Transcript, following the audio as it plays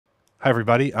Hi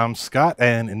everybody, I'm Scott,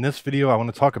 and in this video I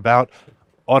want to talk about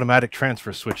automatic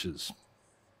transfer switches.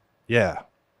 Yeah.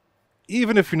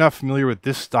 Even if you're not familiar with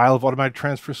this style of automatic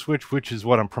transfer switch, which is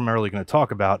what I'm primarily going to talk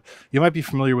about, you might be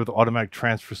familiar with automatic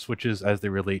transfer switches as they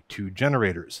relate to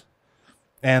generators.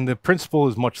 And the principle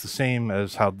is much the same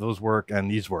as how those work and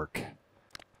these work.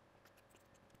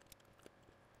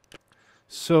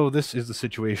 So this is the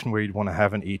situation where you'd want to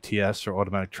have an ATS or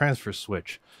automatic transfer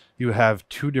switch. You have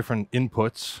two different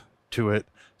inputs to it,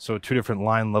 so two different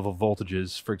line level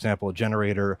voltages, for example, a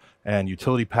generator and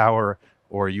utility power,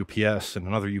 or a UPS and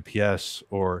another UPS,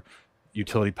 or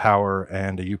utility power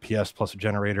and a UPS plus a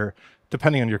generator.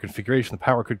 Depending on your configuration, the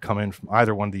power could come in from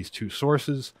either one of these two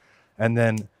sources, and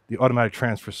then the automatic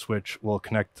transfer switch will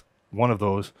connect one of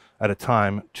those at a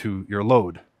time to your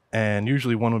load. And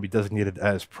usually one would be designated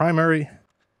as primary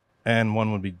and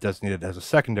one would be designated as a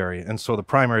secondary. And so the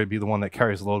primary would be the one that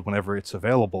carries the load whenever it's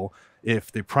available.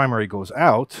 If the primary goes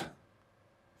out,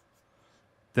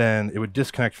 then it would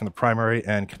disconnect from the primary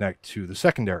and connect to the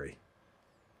secondary.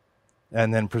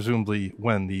 And then presumably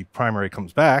when the primary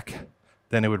comes back,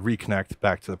 then it would reconnect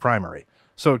back to the primary.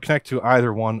 So it would connect to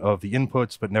either one of the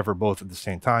inputs, but never both at the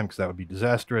same time, because that would be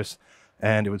disastrous.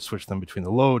 And it would switch them between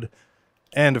the load.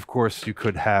 And of course, you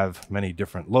could have many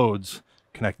different loads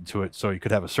connected to it. So you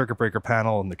could have a circuit breaker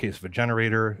panel in the case of a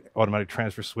generator, automatic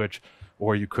transfer switch,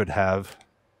 or you could have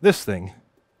this thing,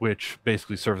 which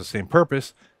basically serves the same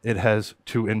purpose. It has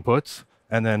two inputs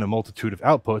and then a multitude of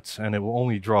outputs, and it will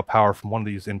only draw power from one of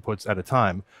these inputs at a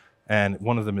time. And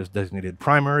one of them is designated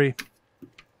primary,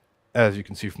 as you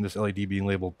can see from this LED being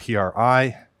labeled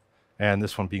PRI, and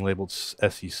this one being labeled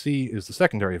SEC is the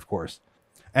secondary, of course.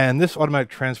 And this automatic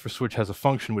transfer switch has a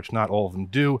function which not all of them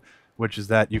do, which is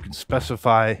that you can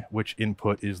specify which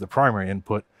input is the primary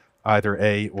input, either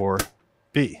A or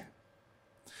B.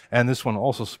 And this one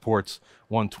also supports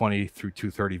 120 through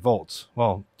 230 volts.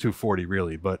 Well, 240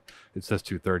 really, but it says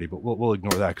 230, but we'll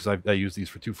ignore that because I use these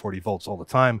for 240 volts all the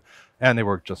time, and they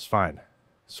work just fine.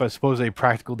 So I suppose a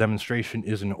practical demonstration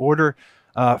is in order.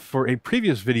 For a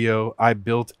previous video, I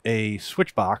built a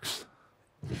switch box.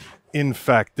 In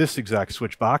fact, this exact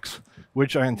switch box,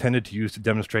 which I intended to use to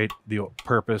demonstrate the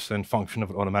purpose and function of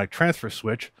an automatic transfer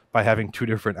switch by having two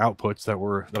different outputs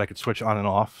that I could switch on and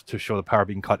off to show the power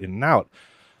being cut in and out.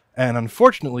 And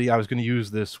unfortunately, I was going to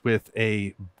use this with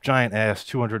a giant ass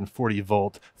 240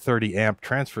 volt 30 amp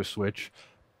transfer switch,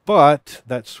 but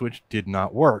that switch did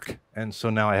not work. And so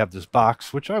now I have this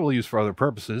box, which I will use for other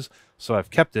purposes, so I've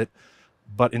kept it.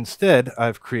 But instead,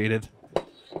 I've created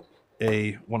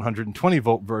a 120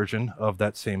 volt version of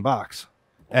that same box.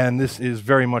 And this is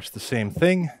very much the same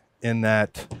thing in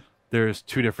that there's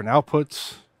two different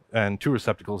outputs and two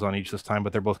receptacles on each this time,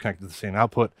 but they're both connected to the same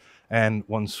output, and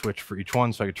one switch for each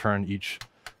one, so I could turn each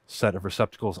set of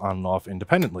receptacles on and off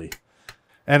independently.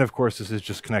 And of course, this is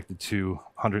just connected to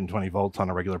 120 volts on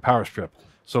a regular power strip.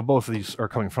 So both of these are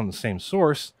coming from the same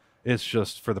source. It's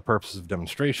just for the purposes of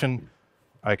demonstration,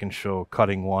 I can show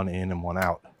cutting one in and one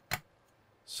out.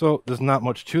 So there's not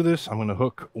much to this. I'm going to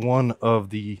hook one of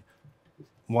the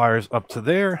wires up to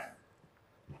there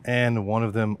and one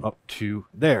of them up to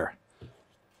there.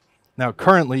 Now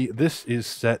currently this is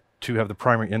set to have the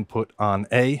primary input on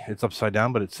A. It's upside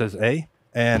down, but it says A,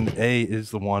 and A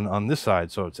is the one on this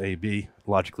side, so it's AB,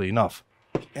 logically enough.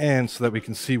 And so that we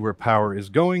can see where power is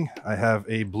going, I have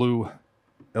a blue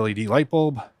LED light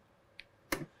bulb,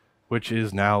 which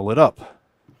is now lit up.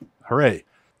 Hooray!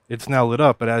 It's now lit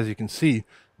up, but as you can see,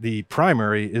 the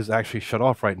primary is actually shut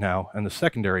off right now, and the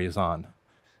secondary is on.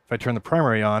 If I turn the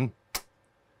primary on,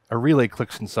 a relay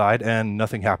clicks inside and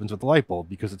nothing happens with the light bulb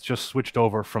because it's just switched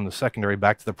over from the secondary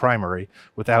back to the primary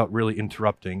without really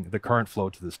interrupting the current flow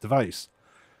to this device.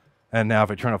 And now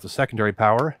if I turn off the secondary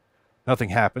power, nothing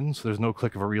happens. There's no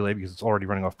click of a relay because it's already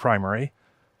running off primary,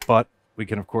 but we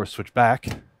can of course switch back.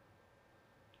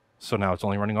 So now it's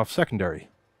only running off secondary,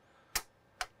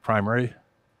 primary,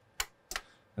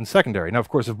 and secondary. Now of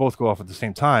course if both go off at the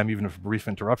same time, even if a brief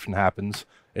interruption happens,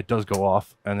 it does go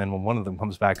off, and then when one of them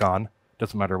comes back on,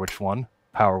 doesn't matter which one,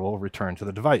 power will return to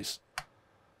the device.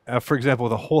 For example,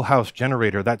 with a whole house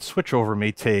generator, that switchover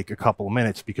may take a couple of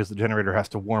minutes because the generator has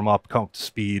to warm up, come up to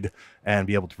speed, and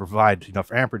be able to provide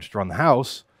enough amperage to run the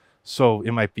house. So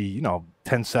it might be,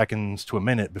 10 seconds to a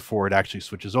minute before it actually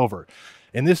switches over.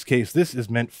 In this case, this is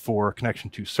meant for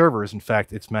connection to servers. In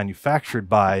fact, it's manufactured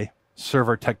by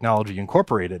Server Technology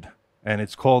Incorporated, and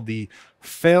it's called the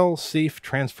Fail-Safe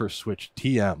Transfer Switch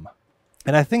TM.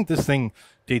 And I think this thing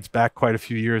dates back quite a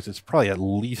few years. It's probably at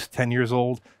least 10 years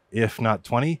old, if not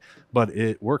 20, but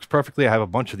it works perfectly. I have a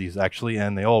bunch of these actually,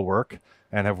 and they all work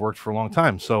and have worked for a long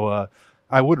time. So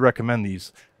I would recommend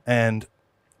these. And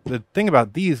the thing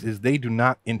about these is they do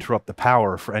not interrupt the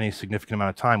power for any significant amount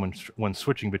of time when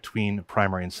switching between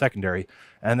primary and secondary.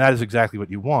 And that is exactly what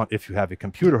you want if you have a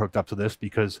computer hooked up to this,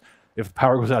 because if the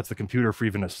power goes out to the computer for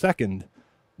even a second,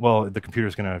 well, the computer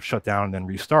is going to shut down and then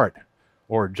restart,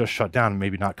 or just shut down and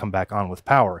maybe not come back on with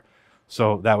power.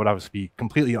 So that would obviously be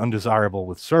completely undesirable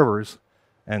with servers.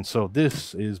 And so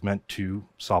this is meant to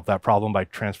solve that problem by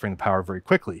transferring the power very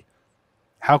quickly.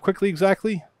 How quickly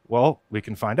exactly? Well, we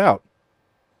can find out.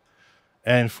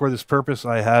 And for this purpose,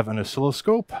 I have an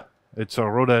oscilloscope. It's a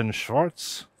Roda &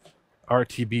 Schwarz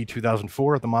RTB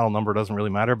 2004. The model number doesn't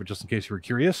really matter, but just in case you were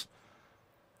curious.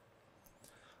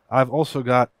 I've also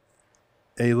got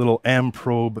a little AM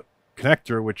probe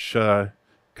connector, which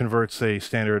converts a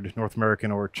standard North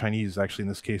American, or Chinese, actually in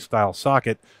this case, style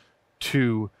socket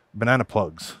to banana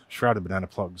plugs, shrouded banana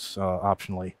plugs,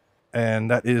 optionally. And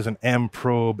that is an AM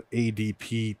probe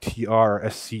ADP TR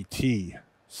SCT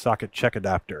socket check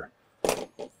adapter.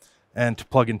 And to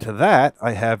plug into that,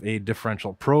 I have a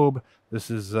differential probe. This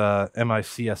is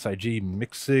MICSIG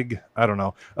Mixig. I don't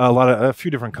know. A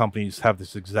few different companies have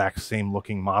this exact same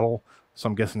looking model. So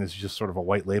I'm guessing this is just sort of a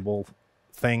white label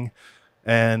thing.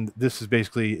 And this is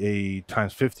basically a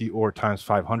 ×50 or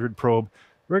 ×500 probe.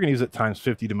 We're going to use it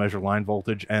 ×50 to measure line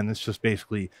voltage. And this just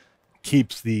basically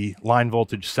keeps the line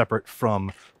voltage separate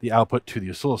from the output to the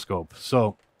oscilloscope.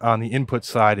 So on the input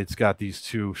side, it's got these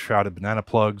two shrouded banana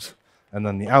plugs. And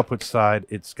then the output side,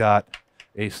 it's got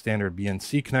a standard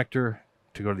BNC connector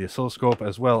to go to the oscilloscope,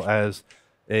 as well as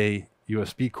a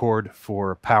USB cord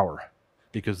for power,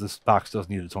 because this box does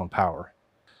need its own power.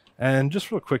 And just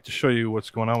real quick to show you what's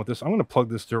going on with this, I'm going to plug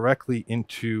this directly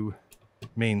into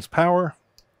mains power.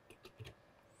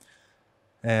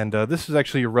 And this is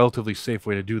actually a relatively safe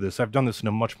way to do this. I've done this in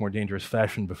a much more dangerous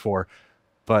fashion before,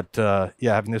 but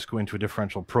yeah, having this go into a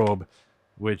differential probe,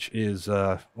 which is,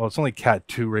 well, it's only Cat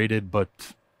 2 rated,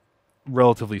 but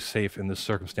relatively safe in this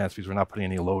circumstance because we're not putting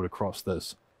any load across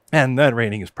this. And that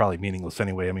rating is probably meaningless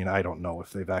anyway. I mean, I don't know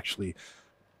if they've actually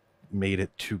made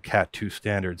it to Cat 2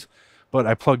 standards. But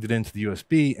I plugged it into the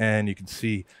USB, and you can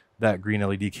see that green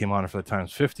LED came on for the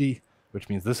 ×50, which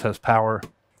means this has power.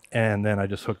 And then I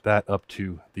just hooked that up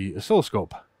to the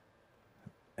oscilloscope.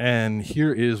 And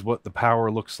here is what the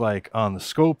power looks like on the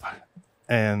scope.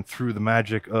 And through the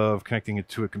magic of connecting it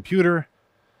to a computer,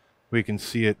 we can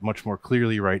see it much more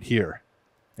clearly right here.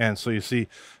 And so you see,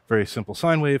 very simple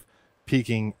sine wave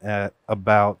peaking at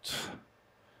about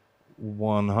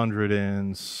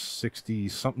 160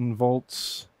 something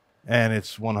volts, and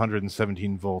it's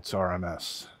 117 volts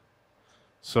RMS.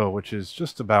 So, which is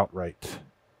just about right.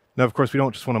 Now, of course, we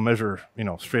don't just want to measure,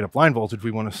 straight up line voltage.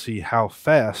 We want to see how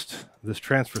fast this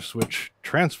transfer switch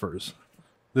transfers.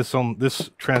 This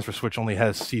transfer switch only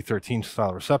has C13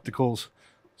 style receptacles,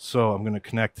 so I'm going to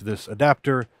connect this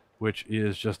adapter, which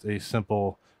is just a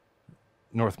simple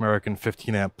North American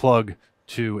 15 amp plug,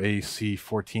 to a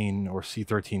C14 or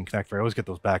C13 connector. I always get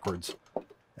those backwards.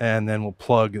 And then we'll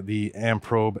plug the AM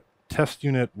probe test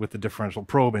unit with the differential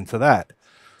probe into that.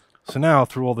 So now,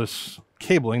 through all this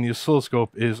cabling, the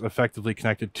oscilloscope is effectively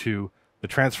connected to the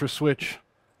transfer switch,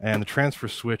 and the transfer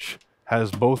switch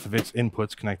has both of its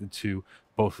inputs connected to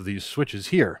both of these switches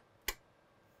here.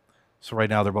 So right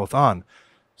now they're both on.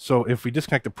 So if we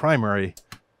disconnect the primary,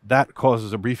 that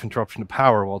causes a brief interruption to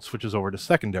power while it switches over to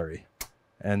secondary.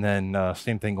 And then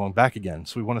same thing going back again.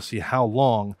 So we want to see how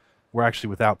long we're actually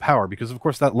without power, because of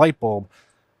course that light bulb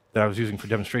that I was using for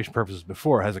demonstration purposes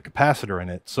before has a capacitor in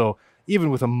it. So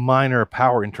even with a minor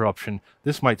power interruption,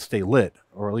 this might stay lit,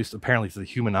 or at least apparently to the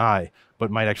human eye, but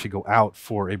might actually go out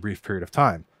for a brief period of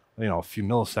time. A few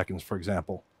milliseconds, for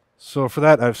example. So for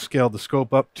that, I've scaled the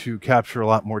scope up to capture a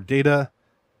lot more data.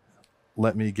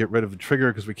 Let me get rid of the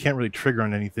trigger, because we can't really trigger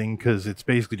on anything, because it's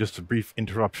basically just a brief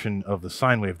interruption of the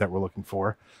sine wave that we're looking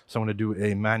for. So I'm going to do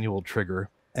a manual trigger,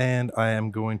 and I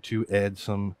am going to add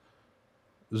some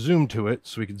zoom to it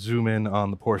so we can zoom in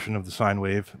on the portion of the sine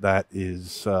wave that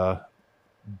is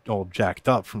all jacked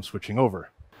up from switching over.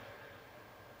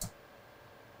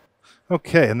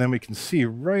 Okay, and then we can see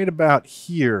right about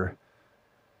here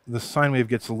the sine wave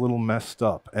gets a little messed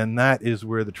up, and that is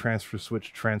where the transfer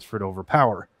switch transferred over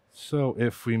power. So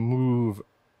if we move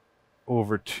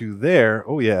over to there,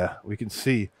 oh yeah, we can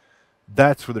see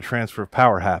that's where the transfer of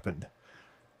power happened.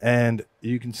 And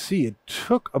you can see it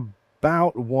took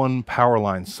about one power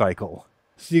line cycle.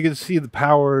 So you can see the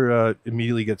power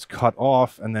immediately gets cut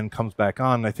off and then comes back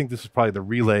on. I think this is probably the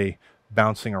relay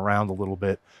bouncing around a little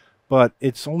bit, but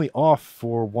it's only off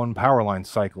for one power line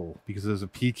cycle, because there's a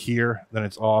peak here, then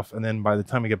it's off, and then by the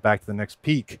time we get back to the next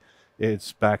peak,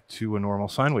 it's back to a normal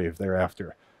sine wave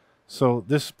thereafter. So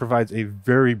this provides a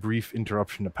very brief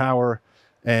interruption to power,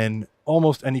 and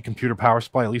almost any computer power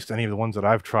supply, at least any of the ones that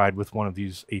I've tried with one of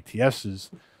these ATSes,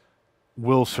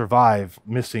 will survive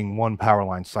missing one power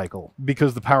line cycle,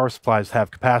 because the power supplies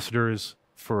have capacitors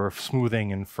for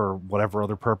smoothing and for whatever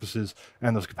other purposes,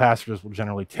 and those capacitors will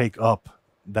generally take up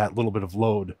that little bit of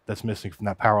load that's missing from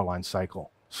that power line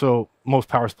cycle. So most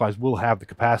power supplies will have the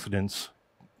capacitance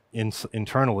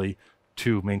internally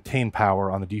to maintain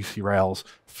power on the DC rails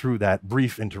through that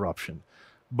brief interruption.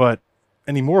 But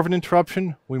any more of an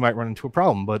interruption, we might run into a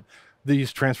problem. But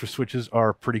these transfer switches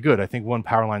are pretty good. I think one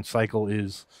power line cycle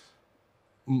is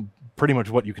pretty much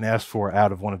what you can ask for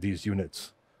out of one of these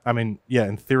units. I mean, yeah,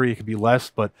 in theory it could be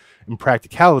less, but in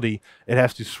practicality, it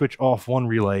has to switch off one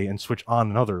relay and switch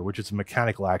on another, which is a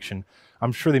mechanical action.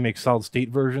 I'm sure they make solid-state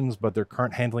versions, but their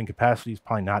current handling capacity is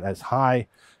probably not as high,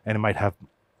 and it might have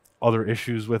other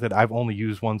issues with it. I've only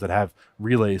used ones that have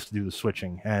relays to do the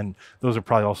switching, and those are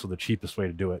probably also the cheapest way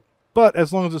to do it. But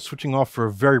as long as it's switching off for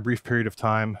a very brief period of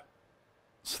time,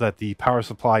 so that the power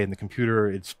supply in the computer,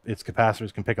 its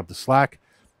capacitors can pick up the slack,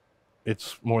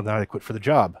 it's more than adequate for the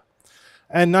job.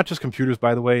 And not just computers,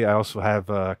 by the way. I also have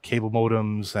cable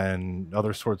modems and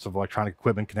other sorts of electronic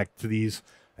equipment connected to these,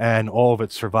 and all of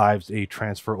it survives a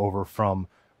transfer over from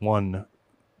the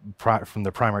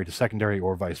primary to secondary,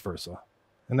 or vice versa.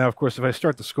 And now, of course, if I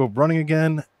start the scope running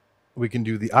again, we can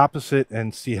do the opposite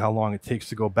and see how long it takes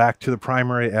to go back to the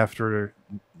primary after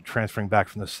transferring back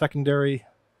from the secondary.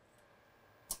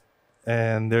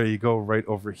 And there you go. Right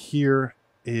over here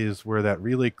is where that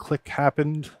relay click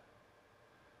happened.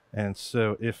 And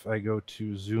so if I go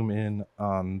to zoom in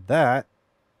on that,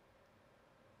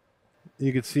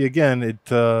 you can see again,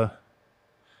 it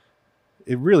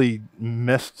really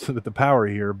messed with the power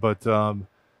here, but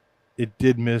it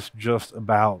did miss just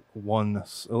about a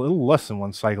little less than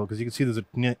one cycle, because you can see there's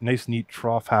a nice neat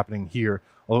trough happening here,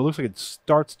 although it looks like it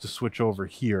starts to switch over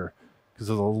here because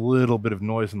there's a little bit of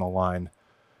noise in the line.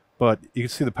 But you can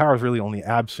see the power is really only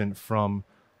absent from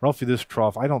roughly this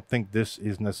trough. I don't think this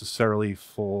is necessarily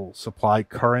full supply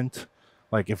current.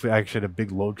 Like if we actually had a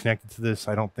big load connected to this,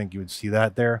 I don't think you would see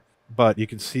that there. But you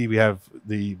can see we have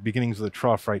the beginnings of the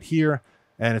trough right here,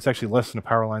 and it's actually less than a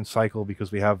power line cycle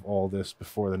because we have all this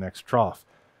before the next trough.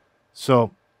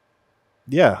 So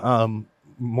yeah,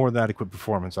 more than adequate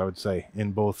performance, I would say,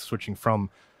 in both switching from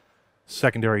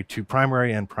secondary to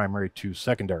primary and primary to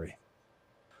secondary.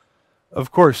 Of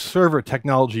course, Server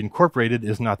Technology Incorporated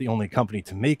is not the only company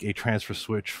to make a transfer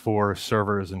switch for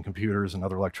servers and computers and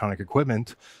other electronic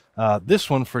equipment. This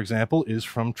one, for example, is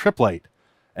from Tripp Lite.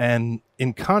 And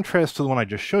in contrast to the one I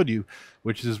just showed you,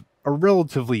 which is a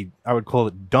relatively, I would call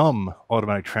it, dumb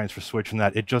automatic transfer switch in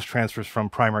that it just transfers from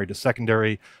primary to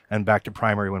secondary and back to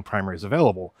primary when primary is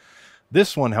available.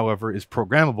 This one, however, is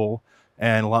programmable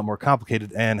and a lot more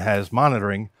complicated and has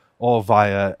monitoring, all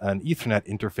via an Ethernet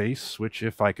interface, which,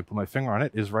 if I could put my finger on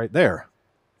it, is right there.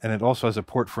 And it also has a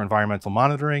port for environmental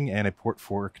monitoring and a port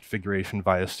for configuration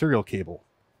via serial cable.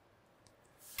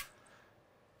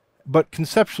 But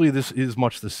conceptually, this is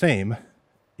much the same.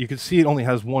 You can see it only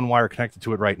has one wire connected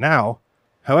to it right now.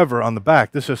 However, on the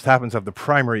back, this just happens to have the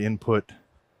primary input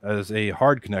as a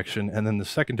hard connection, and then the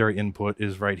secondary input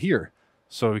is right here.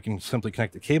 So we can simply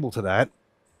connect the cable to that.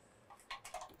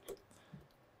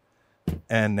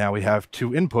 And now we have two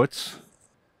inputs,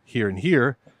 here and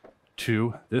here,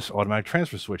 to this automatic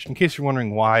transfer switch. In case you're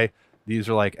wondering why these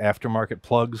are like aftermarket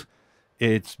plugs,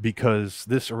 it's because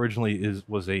this originally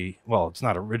was a, well, it's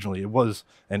not originally, it was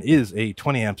and is a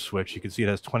 20 amp switch. You can see it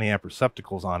has 20 amp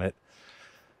receptacles on it.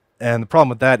 And the problem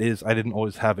with that is I didn't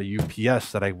always have a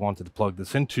UPS that I wanted to plug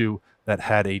this into that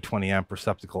had a 20 amp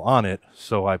receptacle on it.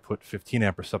 So I put 15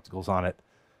 amp receptacles on it,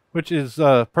 which is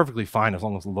perfectly fine as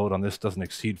long as the load on this doesn't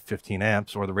exceed 15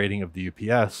 amps or the rating of the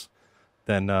UPS,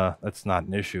 then that's not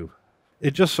an issue.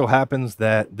 It just so happens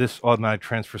that this automatic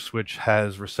transfer switch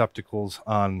has receptacles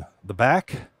on the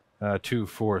back, 2,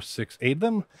 4, 6, 8 of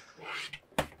them,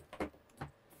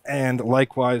 and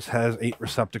likewise has 8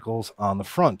 receptacles on the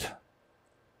front.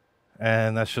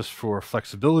 And that's just for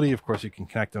flexibility. Of course, you can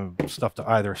connect them stuff to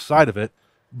either side of it.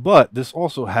 But this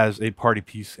also has a party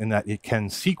piece in that it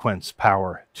can sequence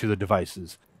power to the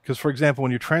devices. Because, for example,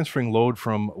 when you're transferring load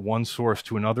from one source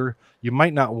to another, you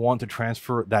might not want to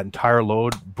transfer that entire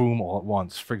load, boom, all at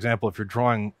once. For example, if you're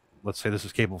drawing, let's say this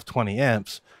is capable of 20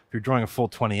 amps, if you're drawing a full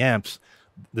 20 amps,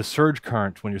 the surge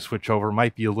current when you switch over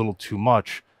might be a little too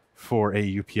much for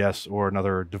a UPS or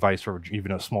another device or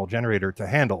even a small generator to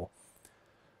handle.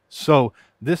 So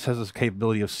this has this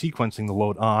capability of sequencing the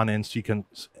load on and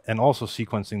also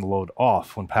sequencing the load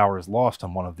off when power is lost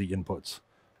on one of the inputs.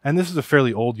 And this is a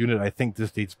fairly old unit. I think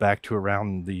this dates back to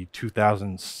around the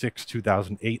 2006,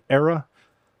 2008 era,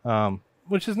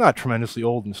 which is not tremendously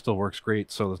old and still works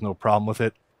great, so there's no problem with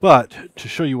it. But to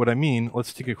show you what I mean,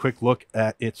 let's take a quick look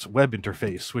at its web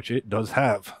interface, which it does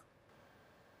have.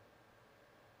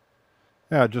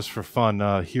 Now, just for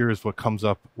fun, here's what comes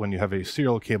up when you have a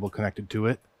serial cable connected to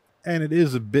it. And it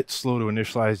is a bit slow to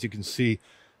initialize. You can see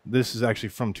this is actually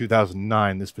from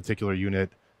 2009, this particular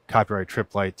unit. Copyright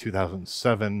Tripp Lite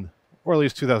 2007, or at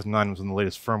least 2009 was when the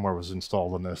latest firmware was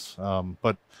installed on this.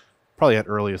 But probably at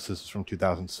earliest, this is from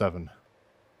 2007.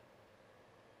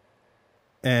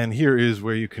 And here is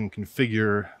where you can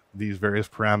configure these various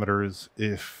parameters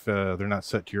if they're not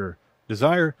set to your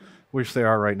desire, which they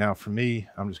are right now for me.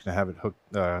 I'm just going to have it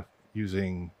hooked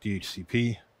using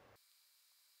DHCP.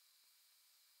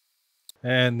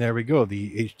 And there we go.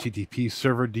 The HTTP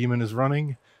server daemon is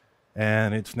running,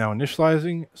 and it's now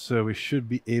initializing, so we should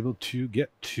be able to get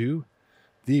to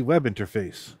the web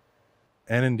interface.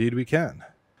 And indeed we can.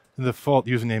 The default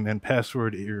username and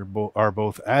password are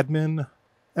both admin.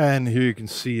 And here you can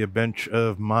see a bunch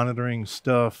of monitoring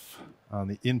stuff on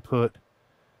the input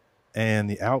and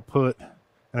the output.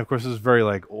 And of course, this is very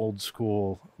like old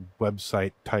school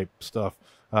website type stuff.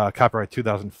 Copyright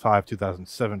 2005,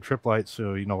 2007 Tripp Lite,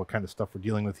 so you know what kind of stuff we're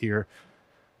dealing with here.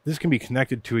 This can be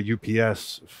connected to a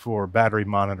UPS for battery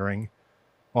monitoring.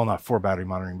 Well, not for battery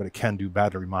monitoring, but it can do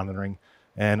battery monitoring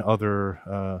and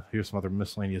other, here's some other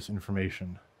miscellaneous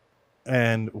information.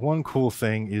 And one cool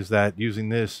thing is that using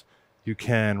this, you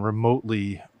can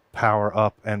remotely power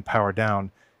up and power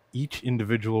down each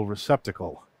individual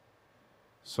receptacle.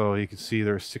 So you can see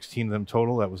there's 16 of them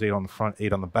total. That was 8 on the front,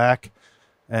 8 on the back.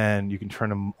 And you can turn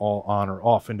them all on or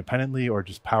off independently, or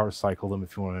just power cycle them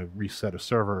if you want to reset a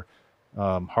server,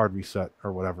 hard reset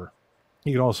or whatever.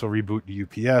 You can also reboot the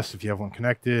UPS if you have one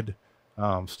connected,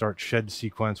 start shed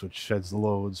sequence, which sheds the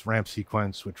loads, ramp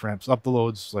sequence, which ramps up the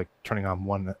loads, like turning on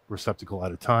one receptacle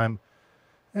at a time,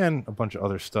 and a bunch of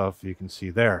other stuff you can see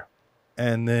there.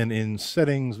 And then in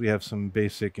settings, we have some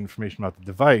basic information about the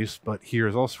device, but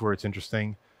here's also where it's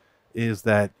interesting, is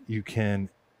that you can,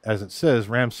 as it says,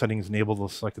 RAM settings enable the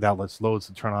selected outlet's loads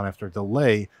to turn on after a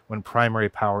delay when primary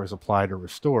power is applied or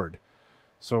restored.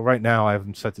 So right now I have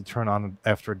them set to turn on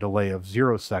after a delay of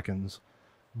 0 seconds,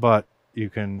 but you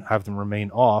can have them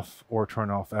remain off or turn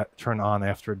on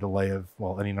after a delay of,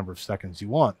 well, any number of seconds you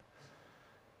want.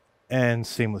 And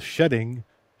same with shedding.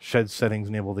 Shed settings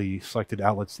enable the selected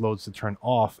outlet's loads to turn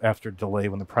off after a delay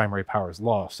when the primary power is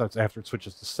lost. That's after it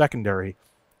switches to secondary.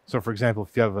 So for example,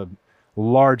 if you have a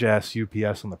large ass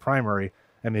UPS on the primary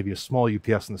and maybe a small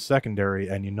UPS in the secondary,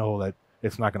 and you know that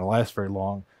it's not going to last very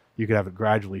long, you could have it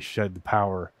gradually shed the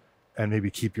power and maybe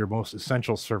keep your most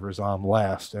essential servers on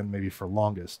last and maybe for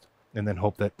longest, and then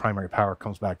hope that primary power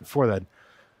comes back before that.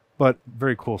 But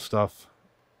very cool stuff.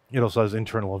 It also has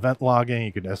internal event logging.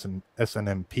 You could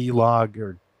SNMP log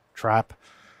or trap.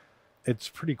 It's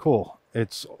pretty cool.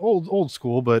 It's old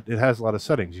school, but it has a lot of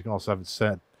settings. You can also have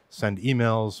it send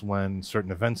emails when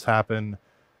certain events happen,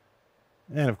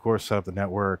 and of course set up the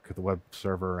network, the web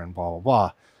server, and blah blah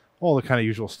blah. All the kind of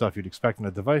usual stuff you'd expect in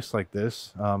a device like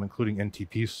this, including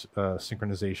NTP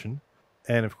synchronization.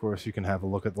 And of course you can have a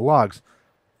look at the logs.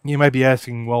 You might be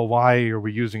asking, well, why are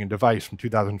we using a device from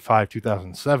 2005,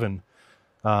 2007?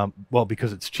 Well,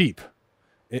 because it's cheap.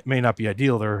 It may not be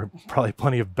ideal. There are probably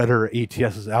plenty of better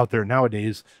ATSes out there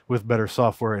nowadays with better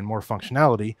software and more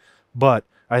functionality, but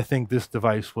I think this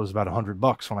device was about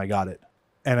 $100 when I got it.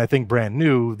 And I think brand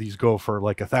new, these go for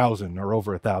like $1,000 or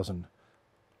over $1,000.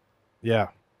 Yeah.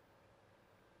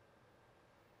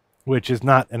 Which is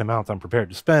not an amount I'm prepared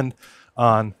to spend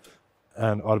on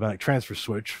an automatic transfer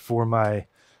switch for my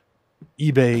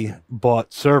eBay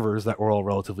bought servers that were all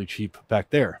relatively cheap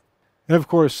back there. And of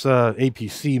course,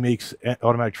 APC makes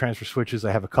automatic transfer switches.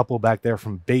 I have a couple back there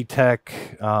from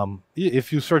Baytech.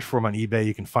 If you search for them on eBay,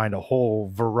 you can find a whole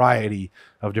variety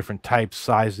of different types,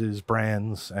 sizes,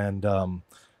 brands, and,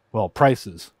 well,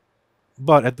 prices.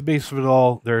 But at the base of it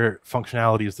all, their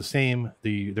functionality is the same.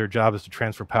 Their job is to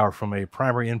transfer power from a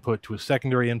primary input to a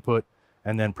secondary input,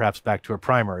 and then perhaps back to a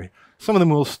primary. Some of them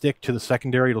will stick to the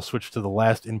secondary. It'll switch to the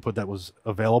last input that was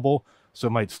available. So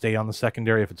it might stay on the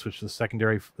secondary. If it switches to the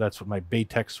secondary, that's what my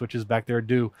Baytech switches back there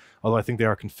do. Although I think they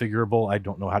are configurable. I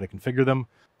don't know how to configure them.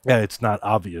 Yeah, it's not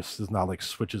obvious. It's not like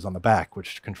switches on the back,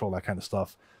 which control that kind of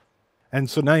stuff. And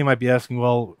so now you might be asking,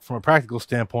 well, from a practical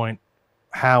standpoint,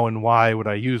 how and why would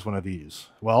I use one of these?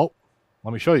 Well,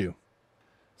 let me show you.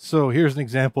 So here's an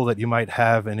example that you might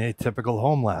have in a typical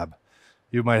home lab.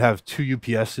 You might have 2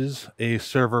 UPSs, a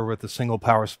server with a single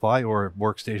power supply, or a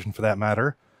workstation for that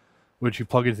matter, which you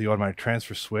plug into the automatic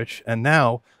transfer switch. And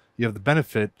now you have the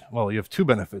benefit, well, you have two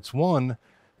benefits. One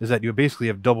is that you basically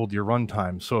have doubled your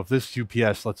runtime. So if this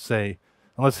UPS, let's say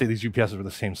these UPSs are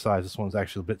the same size, this one's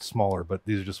actually a bit smaller, but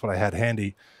these are just what I had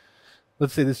handy.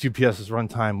 Let's say this UPS's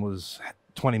runtime was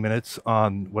 20 minutes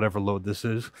on whatever load this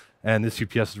is, and this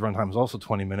UPS's runtime is also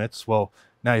 20 minutes. Well,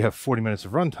 now you have 40 minutes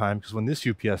of runtime, because when this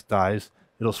UPS dies,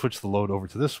 it'll switch the load over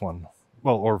to this one.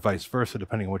 Well, or vice versa,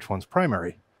 depending on which one's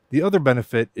primary. The other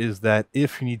benefit is that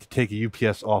if you need to take a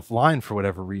UPS offline for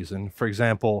whatever reason, for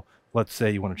example, let's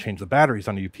say you want to change the batteries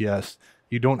on a UPS,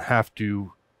 you don't have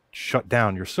to shut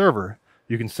down your server.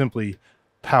 You can simply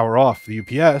power off the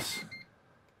UPS,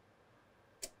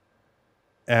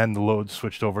 and the load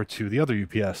switched over to the other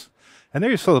UPS. And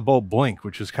there you saw the bulb blink,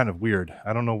 which is kind of weird.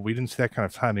 I don't know, we didn't see that kind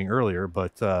of timing earlier,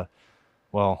 but,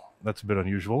 well, that's a bit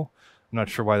unusual. I'm not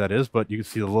sure why that is, but you can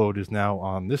see the load is now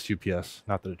on this UPS.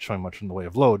 Not that it's showing much in the way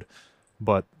of load,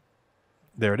 but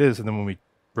there it is. And then when we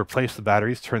replace the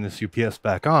batteries, turn this UPS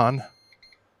back on,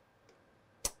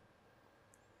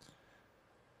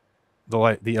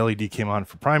 the LED came on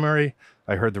for primary.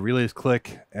 I heard the relays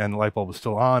click, and the light bulb is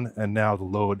still on, and now the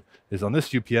load is on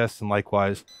this UPS, and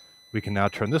likewise, we can now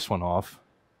turn this one off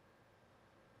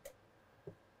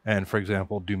and, for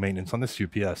example, do maintenance on this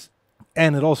UPS.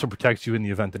 And it also protects you in the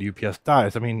event that the UPS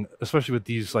dies. I mean, especially with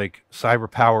these like cyber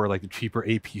power, like the cheaper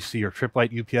APC or Tripp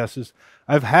Lite UPSs,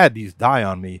 I've had these die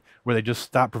on me where they just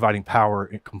stop providing power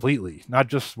completely. Not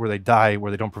just where they die,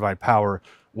 where they don't provide power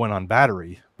when on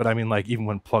battery, but I mean like even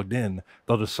when plugged in,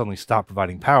 they'll just suddenly stop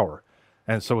providing power.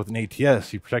 And so with an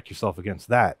ATS, you protect yourself against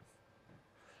that.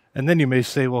 And then you may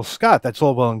say, well, Scott, that's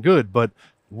all well and good, but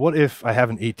what if I have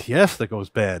an ATS that goes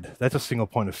bad? That's a single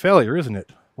point of failure, isn't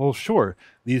it? Well, sure,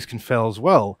 these can fail as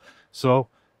well. So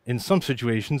in some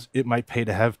situations, it might pay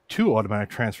to have two automatic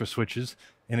transfer switches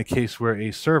in a case where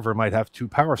a server might have two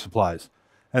power supplies.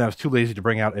 And I was too lazy to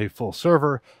bring out a full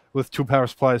server with two power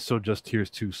supplies, so just here's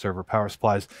two server power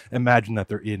supplies. Imagine that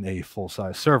they're in a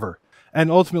full-size server. And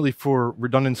ultimately, for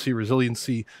redundancy,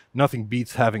 resiliency, nothing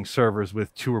beats having servers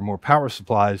with two or more power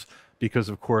supplies, because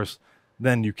of course,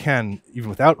 then you can, even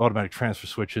without automatic transfer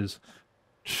switches,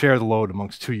 share the load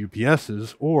amongst two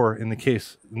UPSs, or in the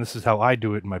case, and this is how I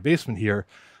do it in my basement here,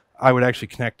 I would actually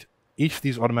connect each of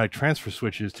these automatic transfer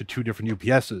switches to two different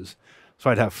UPSs. So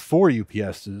I'd have four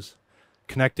UPSs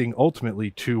connecting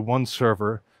ultimately to one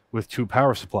server with two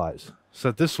power supplies. So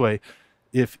that this way,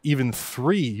 if even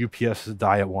three UPSs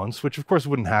die at once, which of course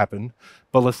wouldn't happen,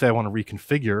 but let's say I want to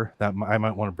reconfigure that, I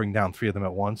might want to bring down three of them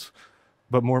at once.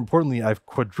 But more importantly, I've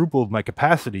quadrupled my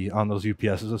capacity on those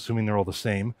UPSs, assuming they're all the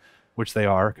same, which they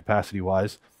are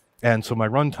capacity-wise. And so my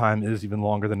runtime is even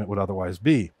longer than it would otherwise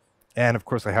be. And of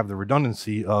course, I have the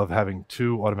redundancy of having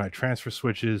two automatic transfer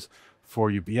switches, four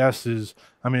UPSs.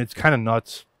 I mean, it's kind of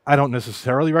nuts. I don't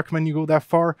necessarily recommend you go that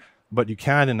far, but you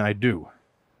can, and I do.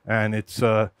 And it's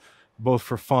both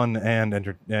for fun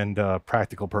and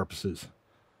practical purposes.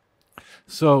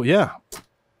 So yeah,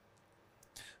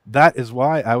 that is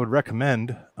why I would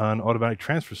recommend an automatic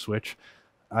transfer switch.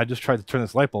 I just tried to turn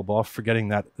this light bulb off, forgetting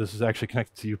that this is actually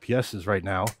connected to UPSs right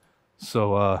now.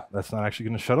 So that's not actually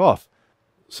going to shut off.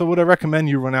 So would I recommend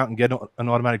you run out and get an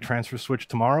automatic transfer switch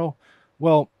tomorrow?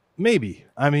 Well, maybe.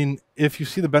 I mean, if you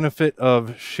see the benefit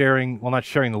of sharing, well, not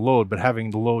sharing the load, but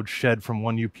having the load shed from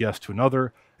one UPS to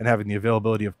another, and having the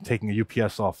availability of taking a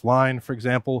UPS offline, for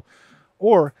example,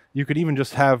 or you could even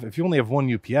just have, if you only have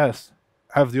one UPS,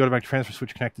 have the automatic transfer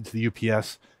switch connected to the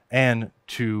UPS and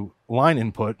to line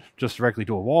input just directly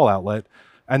to a wall outlet,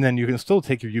 and then you can still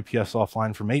take your UPS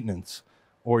offline for maintenance,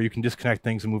 or you can disconnect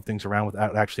things and move things around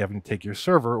without actually having to take your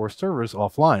server or servers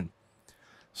offline.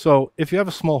 So if you have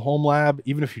a small home lab,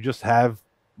 even if you just have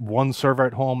one server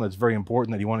at home that's very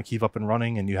important that you want to keep up and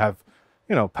running, and you have,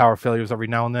 you know, power failures every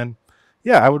now and then,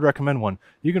 yeah, I would recommend one.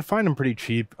 You can find them pretty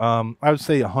cheap. I would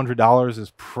say $100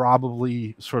 is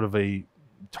probably sort of a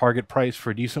target price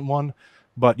for a decent one,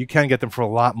 but you can get them for a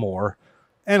lot more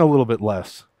and a little bit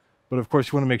less. But of course,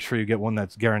 you want to make sure you get one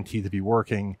that's guaranteed to be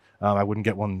working. I wouldn't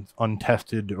get one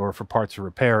untested or for parts of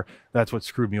repair. That's what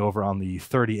screwed me over on the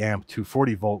 30 amp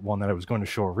 240 volt one that I was going to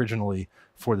show originally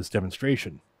for this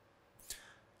demonstration.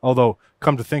 Although,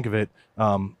 come to think of it,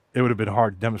 it would have been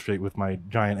hard to demonstrate with my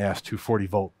giant ass 240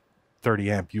 volt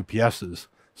 30 amp UPSs.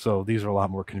 So these are a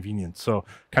lot more convenient. So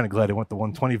kind of glad I went the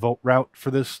 120 volt route for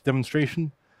this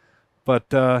demonstration.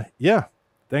 But yeah,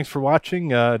 thanks for watching.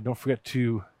 Don't forget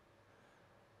to,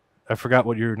 I forgot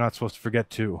what you're not supposed to forget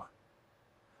to.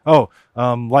 Oh,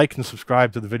 like and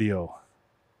subscribe to the video.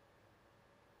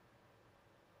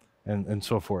 And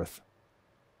so forth.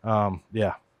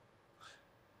 Yeah.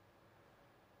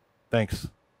 Thanks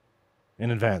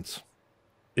in advance.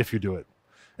 if you do it.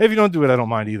 If you don't do it, I don't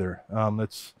mind either.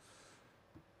 It's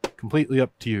completely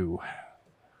up to you.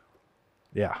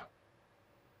 Yeah.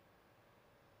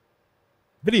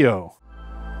 Video.